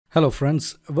Hello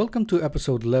friends, welcome to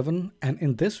episode 11, and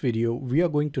in this video we are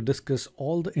going to discuss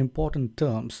all the important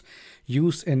terms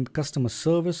used in customer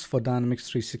service for Dynamics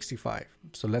 365.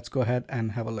 So let's go ahead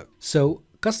and have a look. So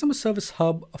Customer Service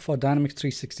Hub for Dynamics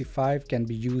 365 can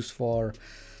be used for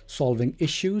solving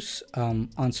issues,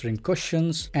 answering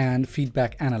questions, and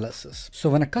feedback analysis. So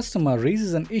when a customer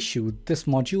raises an issue, this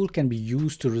module can be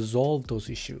used to resolve those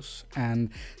issues, and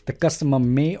the customer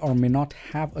may or may not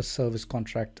have a service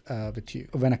contract with you.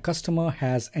 When a customer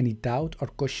has any doubt or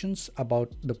questions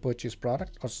about the purchased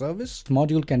product or service, the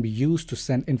module can be used to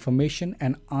send information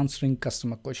and answering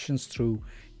customer questions through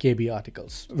KB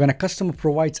articles. When a customer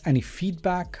provides any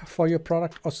feedback for your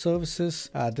product or services,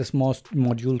 this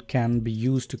module can be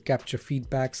used to capture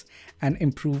feedbacks and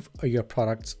improve your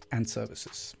products and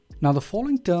services. Now, the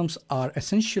following terms are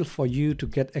essential for you to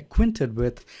get acquainted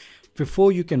with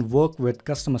before you can work with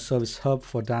Customer Service Hub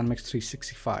for Dynamics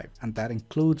 365, and that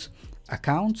includes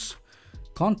accounts,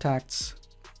 contacts,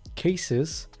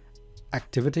 cases,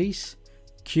 activities,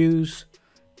 queues,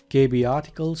 KB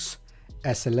articles,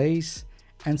 SLAs,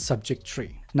 and subject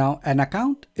tree. Now, an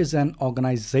account is an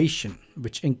organization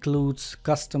which includes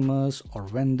customers or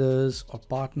vendors or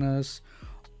partners,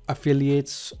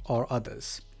 affiliates, or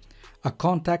others. A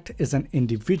contact is an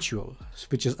individual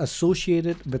which is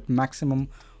associated with maximum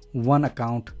one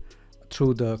account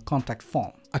through the contact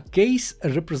form. A case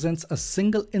represents a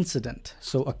single incident.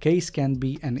 So a case can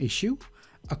be an issue,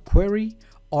 a query,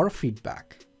 or a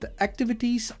feedback. The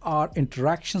activities are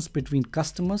interactions between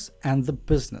customers and the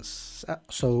business.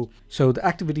 So the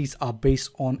activities are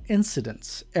based on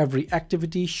incidents. Every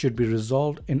activity should be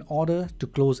resolved in order to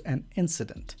close an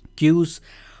incident. Queues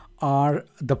are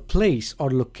the place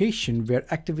or location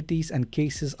where activities and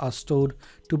cases are stored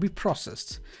to be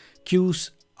processed. Queues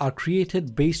are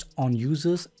created based on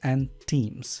users and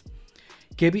teams.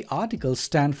 KB articles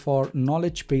stand for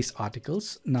knowledge base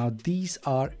articles. Now, these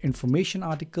are information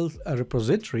articles, a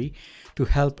repository to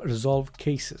help resolve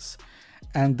cases,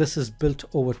 and this is built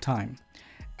over time,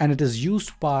 and it is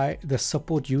used by the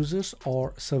support users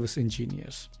or service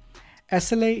engineers.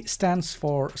 SLA stands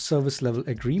for service level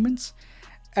agreements.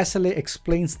 SLA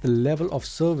explains the level of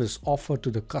service offered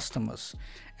to the customers,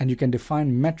 and you can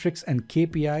define metrics and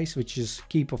KPIs, which is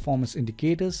key performance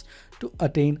indicators, to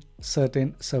attain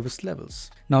certain service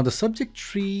levels. Now, the subject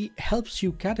tree helps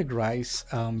you categorize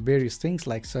various things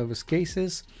like service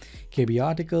cases, KB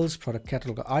articles, product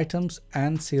catalog items,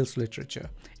 and sales literature.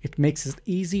 It makes it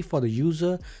easy for the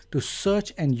user to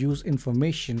search and use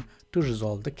information to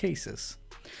resolve the cases.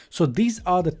 So these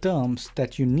are the terms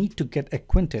that you need to get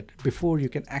acquainted before you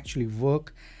can actually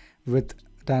work with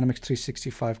Dynamics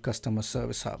 365 Customer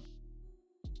Service Hub.